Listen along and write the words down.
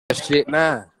shit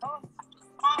now.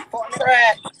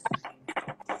 Crack.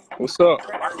 What's up?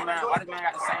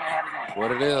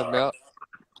 What it is now?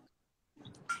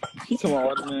 He talking about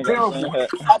what the man got the same hat.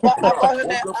 I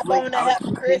bought him that hat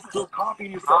for Christmas.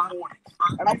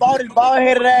 I bought his bald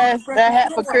headed ass that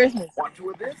hat for Christmas.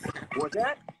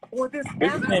 Bitch, you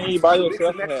can't even buy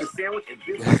yourself a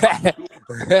hat.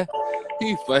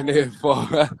 He funny as fuck.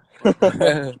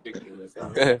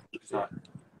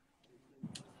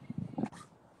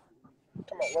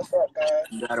 Come on, what's up, guys?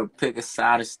 You gotta pick a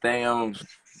side to stay on.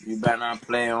 You better not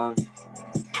play on.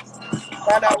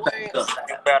 Find out where. You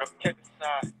better pick a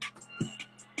side.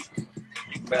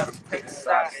 You better pick a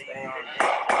side to stay on.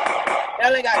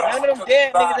 Y'all ain't got none of them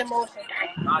dead niggas in motion.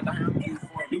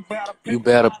 You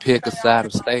better pick a side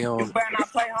and stay on.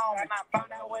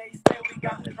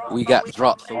 We got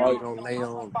dropped, so we gon' lay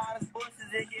on.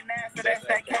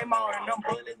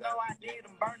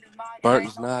 Burnt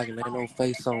his noggin, ain't no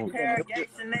face on.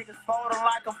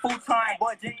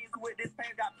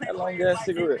 That long ass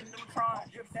cigarette.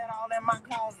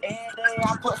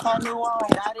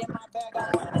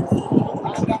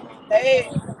 Hey.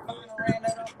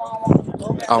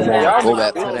 I wanna go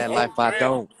back to that life I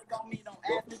don't.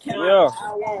 Yeah.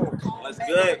 What's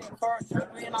good?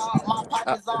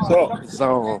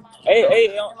 Zone.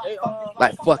 Hey,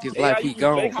 Like fuck his life, you he be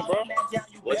gone. faking, bro.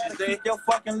 What you say?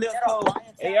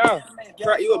 Hey, y'all.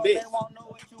 Crack, you a bitch.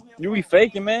 You be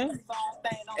faking, man.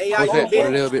 Hey, y'all, What's you a that for a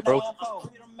bitch. little bit, bro?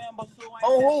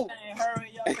 On who?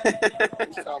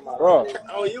 Bro,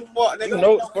 Oh, you fuck, nigga. you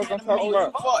know what the fuck I'm talking Oh, you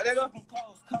about. fuck, nigga.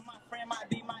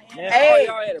 Man, Hey.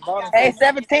 all y'all at the bottom. Hey,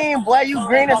 17, boy, you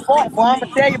green as fuck, boy. I'ma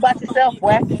tell you about yourself,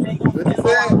 boy. What you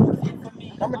said?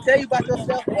 I'ma tell you about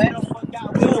yourself, boy.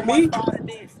 Who, me?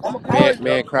 I'ma call you.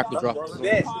 Man, cracker drop.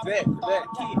 Bet.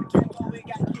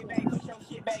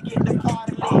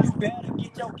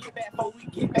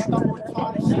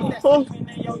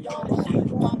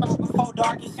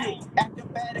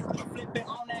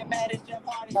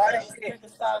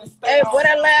 Hey, boy,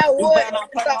 that last wood,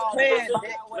 stop playing.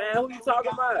 Man, who you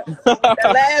talking about?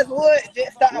 That last wood,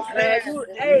 just stop Man, playing.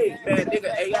 hey, man, nigga,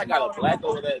 hey, I got a black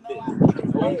over that bitch.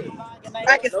 Hey.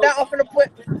 I can stop off in the put.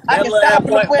 I That can little stop off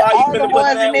in the point put five, you all the finna put in ones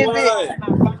in that this bitch. wood.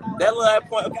 That little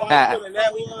point five, you put in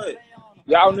that wood.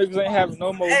 Y'all niggas ain't having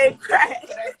no more. Hey, crack.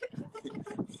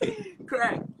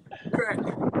 Crack.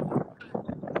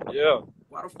 Yeah.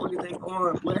 Why the fuck is they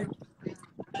going, boy?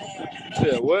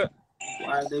 Shit, what?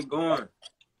 Why is they going?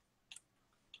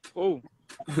 Oh.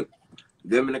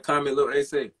 Them in the comment, look what they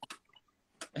say.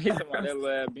 He talking about that little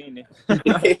ass beanie.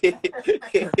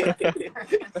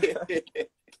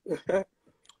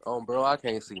 Oh, bro, I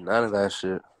can't see none of that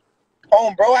shit.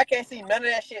 Oh, bro, I can't see none of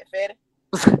that shit, fatty.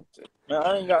 Man,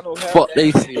 I ain't got no hat. Fuck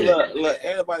they see it. Look,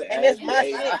 everybody. And it's my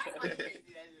shit.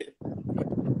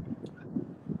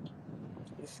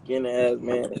 Skinny ass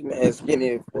man. This man skinny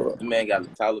as fuck. This man got the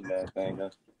Taliban thing, huh?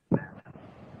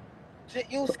 Jit,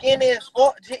 you skinny as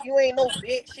fuck, Jit. You ain't no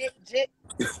big shit, Jit.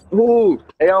 Ooh.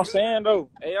 Hey, I'm saying though.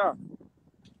 Hey, y'all.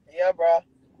 Yeah, bro.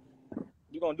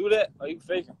 You gonna do that? Or you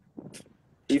faking?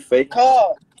 He fake.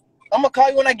 Call. I'm gonna call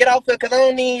you when I get off here, cause I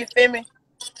don't need you, feel me?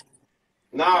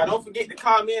 Nah, don't forget to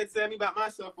call me and tell me about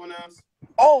myself on us.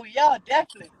 Oh, yeah,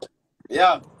 definitely.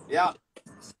 Yeah.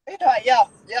 He thought, yeah.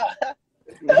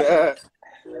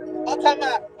 I'm talking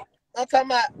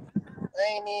about, I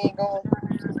ain't even going.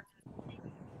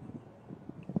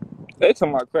 They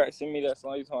talking about crack. Send me that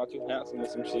song. You talking about you handsome or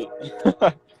some shit.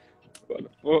 What the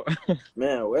fuck?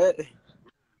 Man, what?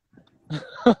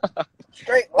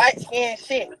 Straight light skin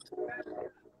shit.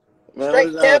 Man,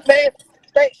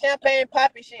 Straight champagne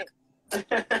poppy shit.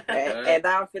 and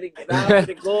I'm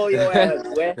finna go your ass,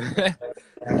 boy.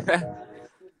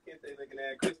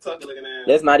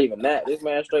 That's not even that. This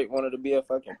man straight wanted to be a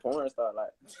fucking porn star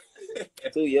like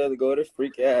 2 years ago. This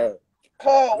freak ass.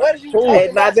 Cole, what did you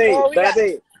talking about?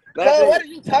 Cole, what did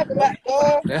you talking about,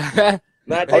 Cole?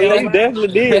 Oh yeah, you definitely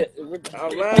did.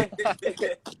 I'm lying.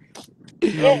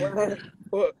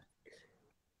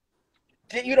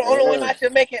 Jit, you the only one out here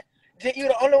making. Jit, you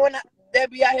the only one that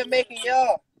be out here making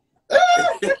y'all.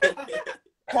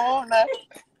 Come on now.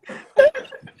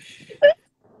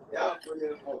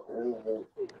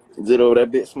 Zito,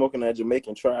 that bitch smoking that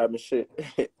Jamaican tribe and shit.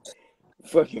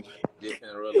 Fucking. This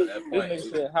nigga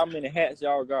said, how many hats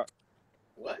y'all got?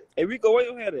 What? Hey Rico, where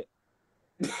your hat at?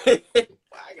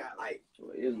 I got like,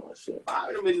 what is my shit? 5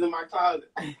 of them bitches in my closet.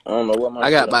 I don't know what my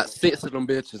I got shit about 6 of them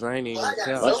bitches. I ain't even gonna I got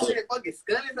tell. so many fucking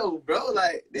scullies though, bro.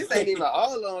 Like, this ain't even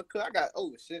all of them. Cause I got,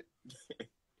 oh shit.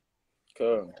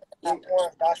 Cool.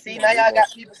 See, now y'all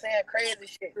got people saying crazy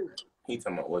shit. He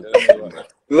talking about what? Yeah,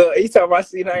 Look, he talking about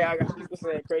see now y'all got people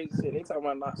saying crazy shit. They talking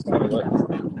about not starting what?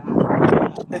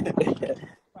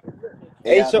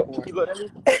 hey, show. He look at me.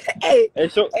 Hey,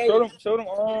 Show them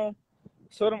all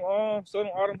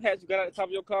them hats you got at the top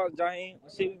of your car, Jaheim.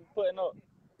 Shit we putting up.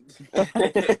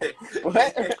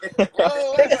 What?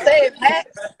 Nigga say it, Pat.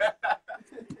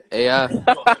 AI.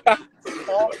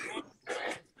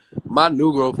 My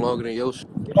new growth longer than your shit.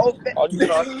 Oh, You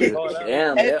know,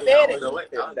 damn, hey, Fetty.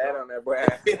 That on that boy.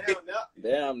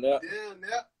 Damn, that.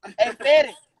 Hey,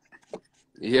 Fetty.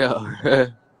 Yeah.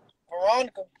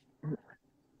 Veronica.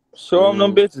 show them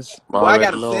them bitches. Boy, I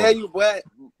gotta tell you, boy,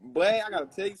 I gotta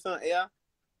tell you something, yeah.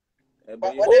 What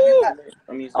that be about?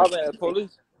 I mean, I've been at the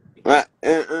police. I'm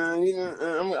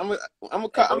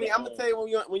gonna tell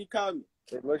you when you call me.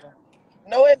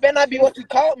 No, it better not be what you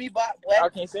called me, but boy. I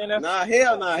can't say that. Nah,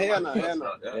 hell no.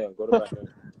 Yeah, go to back.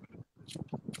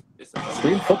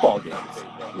 Stream football games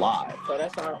live. So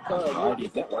that's how I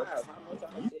get that live. How much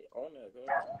I shit on there, girl?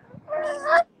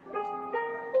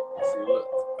 See, look.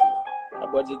 My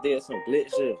boy just did some glitch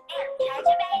shit.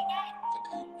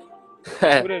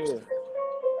 What is it?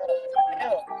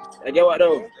 Hey, get what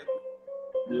though?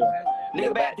 Yeah.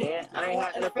 Nigga back then, I ain't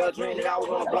had NFL dream, nigga, I was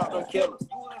gonna block them killers.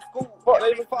 You was in school,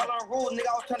 they even following rules,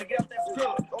 nigga, I was trying to get up that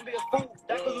skrilla. Don't be a fool,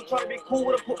 that cause you trying to be cool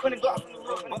with a put 20 blocks in the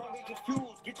room. And don't be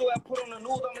confused, get your ass put on the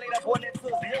news, I'm gonna lay that boy next to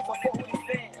his head, but fuck what he's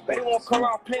saying. But he won't come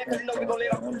around playing, cause you know we gon'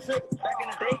 lay off the trip. Back in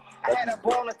the day, I had that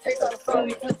ball on the taste out of something,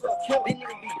 he flipped to a kill. These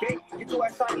niggas be gay, get your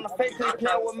ass shot in the face, cause he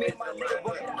playing with me and my nigga,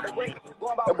 but get out the way.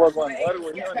 That boy going bloody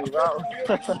with him, he's out.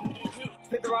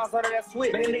 50 rounds out of that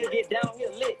switch. Man, nigga get down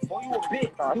here lit. Boy, you a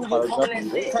bitch. You was just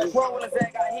calling that shit. Touch wrong when the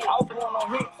Zach got hit. I was going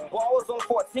on hit. Boy, I was on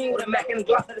 14 with a Mac and the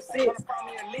Glock to the 6.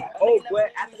 Oh, boy,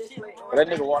 after this shit. That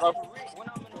nigga walk up.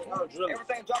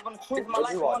 Everything dropping the truth. My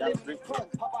life on living the truth.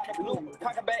 Pop out the blue.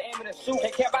 Cock a bad aim in the shoe.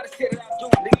 Can't care about the shit that I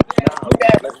do. Nigga,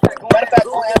 What if I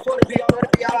go and sort of be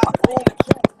all out the room?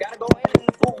 gotta go in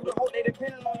the booth. The whole day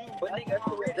depending on you. But nigga,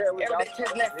 every day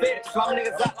chasing that fit. Some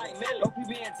niggas out like Millie. Don't be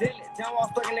being jelly. John Wall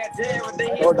stuck in that jail. Every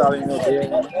day Oh, darling, no jail.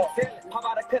 How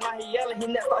about a cut now he yelling? He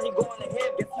next thought he going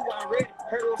ahead. Guess he wasn't ready.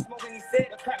 Heard it was smoking, he said.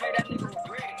 The crack made that nigga was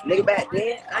ready. Nigga back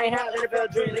then, I ain't had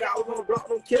NFL dream. Nigga, I was gonna block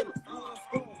them killers.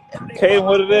 Kaden,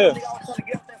 what it is? Nigga, I was trying to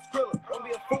get up that skrilla. Don't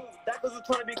be a fool. That cause you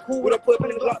trying to be cool. With a put in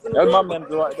the blocks in the That's my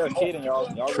manager right there, Kaden, y'all.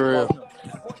 Y'all True. really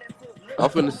I'm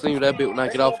finna see that bit when I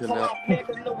get off here now.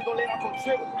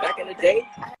 Back in the day.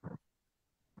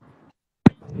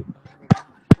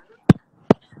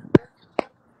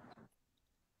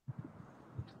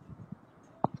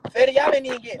 Fetty, y'all didn't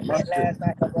even get hit last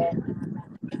night, bro.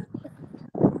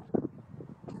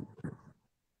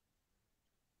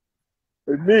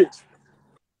 Mitch.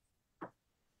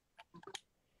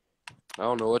 I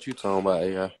don't know what you talking about,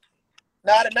 AI.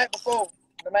 Nah, the night before.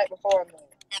 The night before, man.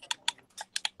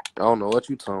 I don't know what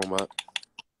you talking about.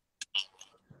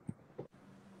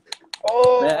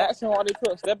 Oh. Man, ask him why they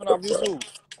put stepping off YouTube.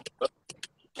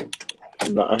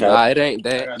 Nah, it ain't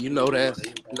that. You know that's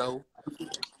no.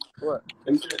 What?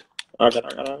 I'm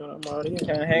already here.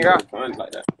 Can't hang out.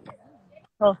 Like that.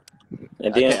 Huh?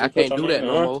 And I can't do that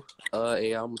no more.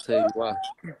 Yeah, I'm gonna tell you why.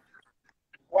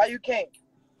 Why you can't?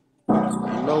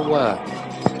 You know why?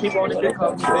 Keep on the big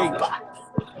calling me baby.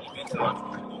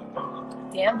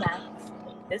 Damn, Max.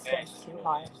 This one's too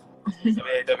hard.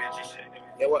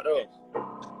 Yeah, what though?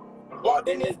 Walked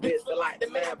in this bitch, feel like the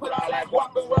man put all that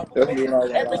guap and rubber.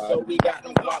 Every show we got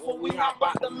them guap when we hop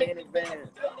out the minivan.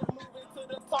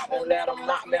 Won't let them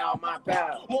knock me off my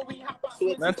pal.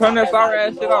 Man, turn that sorry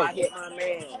ass shit off. I hit my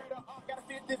man.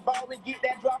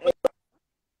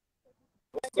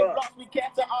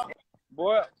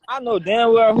 Boy, I know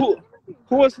damn well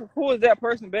who is that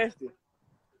person bestie?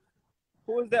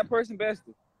 Who is that person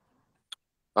bestie?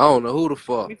 I don't know who the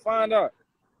fuck. Let me find out.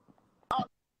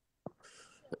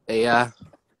 AI,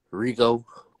 Rico,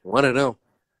 one of them.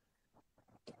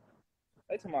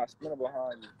 They talking about spinning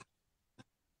behind you.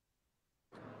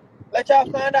 Let y'all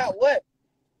find out what?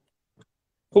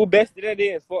 Who bestie that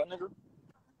is, fuck nigga?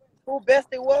 Who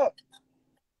bestie what?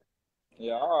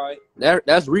 Yeah, alright.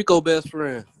 That's Rico best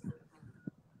friend.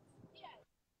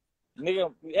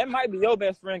 Nigga, that might be your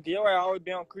best friend, cause your ass always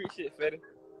be on creep shit, Fetty.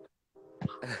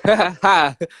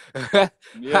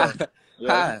 Yeah.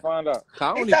 Yeah, let me find out. I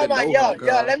don't He even talking know about, her,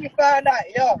 yo, let me find out,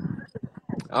 yo.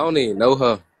 I don't even know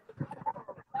her.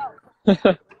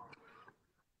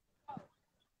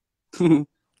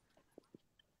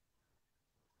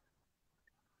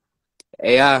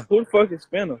 AI. Who the fuck is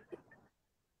Spinner?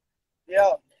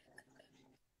 Yo.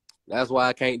 That's why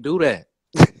I can't do that.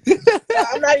 Nah,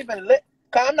 I'm not even lit.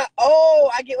 I'm not.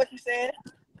 Oh, I get what you saying.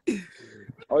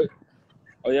 Oh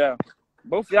yeah.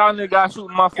 Both of y'all niggas got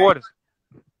shooting my 40s.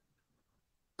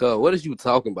 Cuz, what is you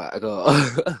talking about,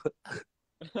 cuz?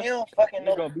 He don't fucking You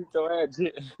know gonna beat your ass,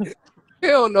 shit. He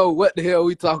don't know what the hell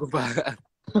we talking about.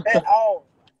 at all.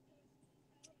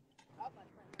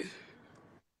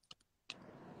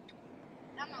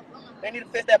 They need to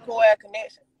fix that poor ass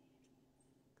connection.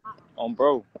 On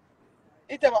bro.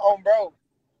 He talking about on bro.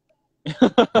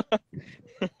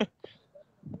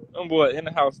 Them boy in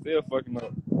the house still fucking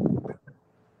up.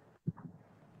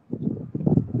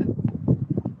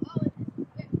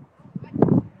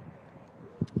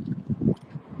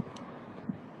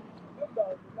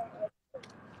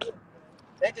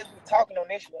 They just be talking on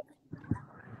this shit.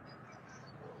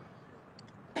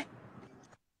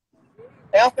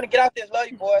 Hey, I'm finna get out this. Love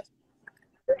you, boys.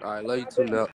 All right, love you too now.